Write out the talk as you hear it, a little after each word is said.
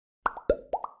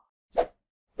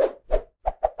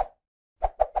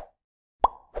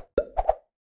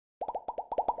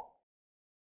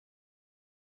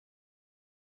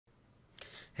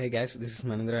Hey guys, this is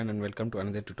Manindra and welcome to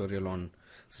another tutorial on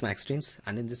Smack Streams,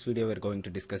 and in this video we're going to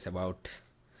discuss about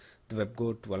the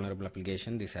WebGoat vulnerable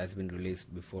application. This has been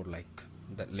released before, like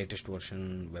the latest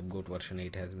version, WebGoat version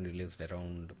 8 has been released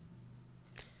around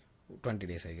 20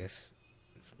 days I guess,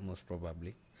 most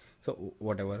probably. So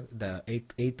whatever, the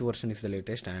 8th version is the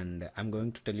latest, and I'm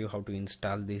going to tell you how to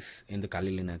install this in the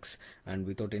Kali Linux. And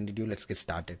without any ado, let's get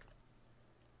started.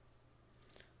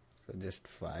 So just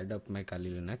fired up my Kali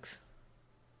Linux.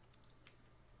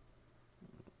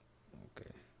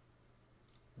 Okay,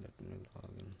 let me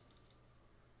log in.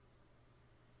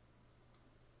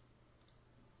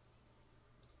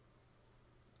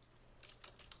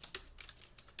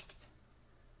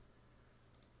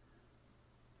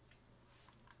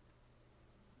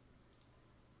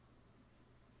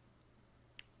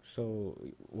 So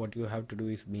what you have to do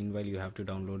is, meanwhile you have to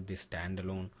download this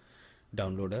standalone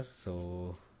downloader.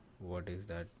 So what is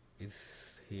that? Is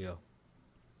here,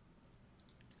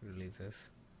 releases.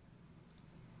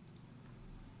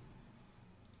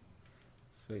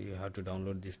 So you have to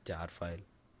download this jar file,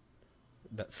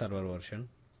 the server version.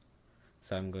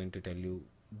 So I'm going to tell you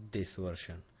this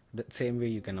version. The same way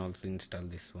you can also install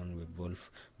this one, WebWolf,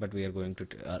 but we are going to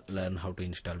learn how to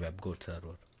install WebGoat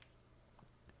server.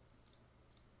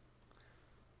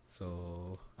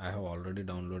 So I have already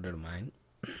downloaded mine,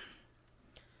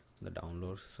 the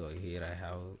downloads. So here I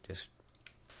have, just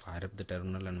fire up the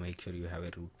terminal and make sure you have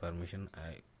a root permission.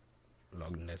 I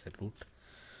logged in as a root.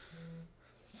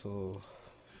 So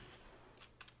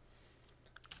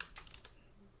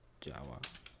Java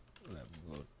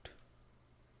WebGoat,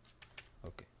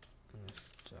 okay,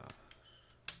 jar.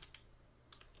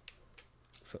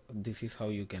 So this is how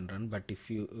you can run, but if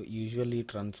you usually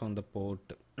it runs on the port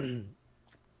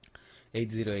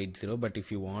 8080, but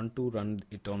if you want to run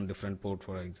it on different port,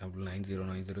 for example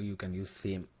 9090, you can use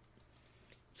same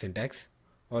syntax,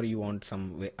 or you want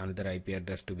some way another IP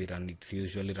address to be run. It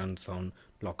usually runs on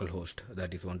localhost,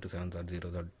 that is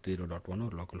 127.0.0.1,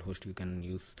 or localhost. You can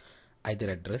use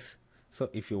either address. So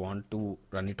if you want to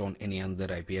run it on any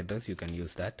other IP address, you can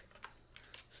use that.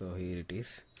 So here it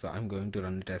is. So I'm going to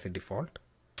run it as a default.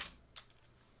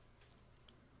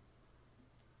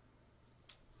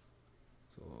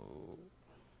 So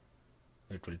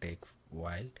it will take a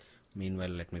while. Meanwhile,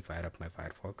 let me fire up my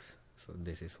Firefox. So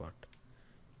this is what,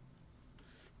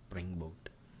 Springboot.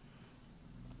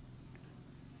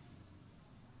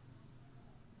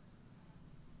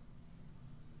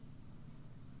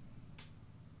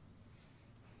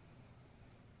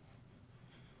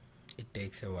 It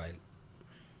takes a while.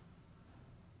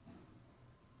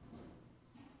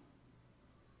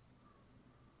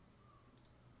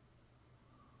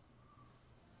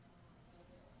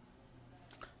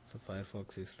 So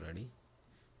Firefox is ready,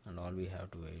 and all we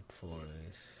have to wait for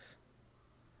is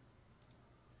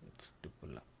it's to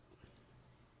pull up.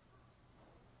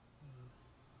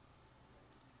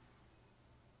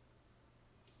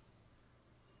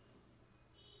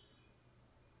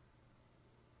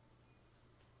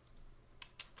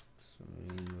 So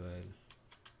meanwhile,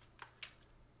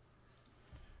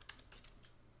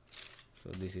 so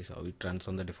this is how it runs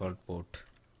on the default port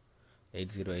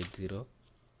 8080.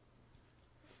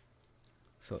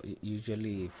 So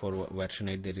usually for version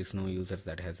 8 there is no users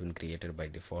that has been created by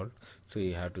default, so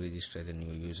you have to register as a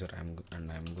new user. I'm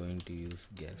going to use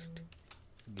guest.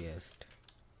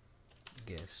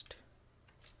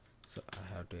 So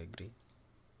I have to agree.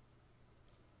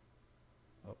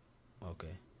 Oh,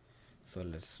 okay. So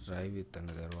let's try with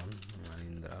another one.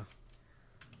 Manindra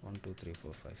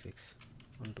 123456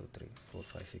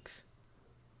 1234556.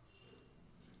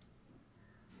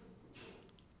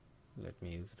 Let me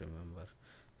use remember.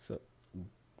 So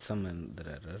some other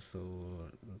error. So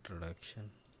introduction.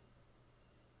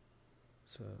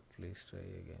 So please try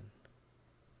again.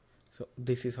 So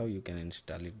this is how you can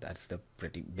install it. That's the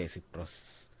pretty basic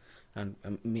process. And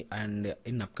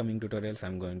in upcoming tutorials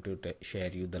I'm going to share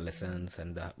you the lessons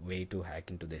and the way to hack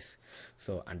into this.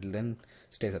 So until then,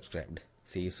 stay subscribed.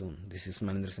 See you soon. This is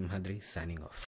Manindra Simhadri signing off.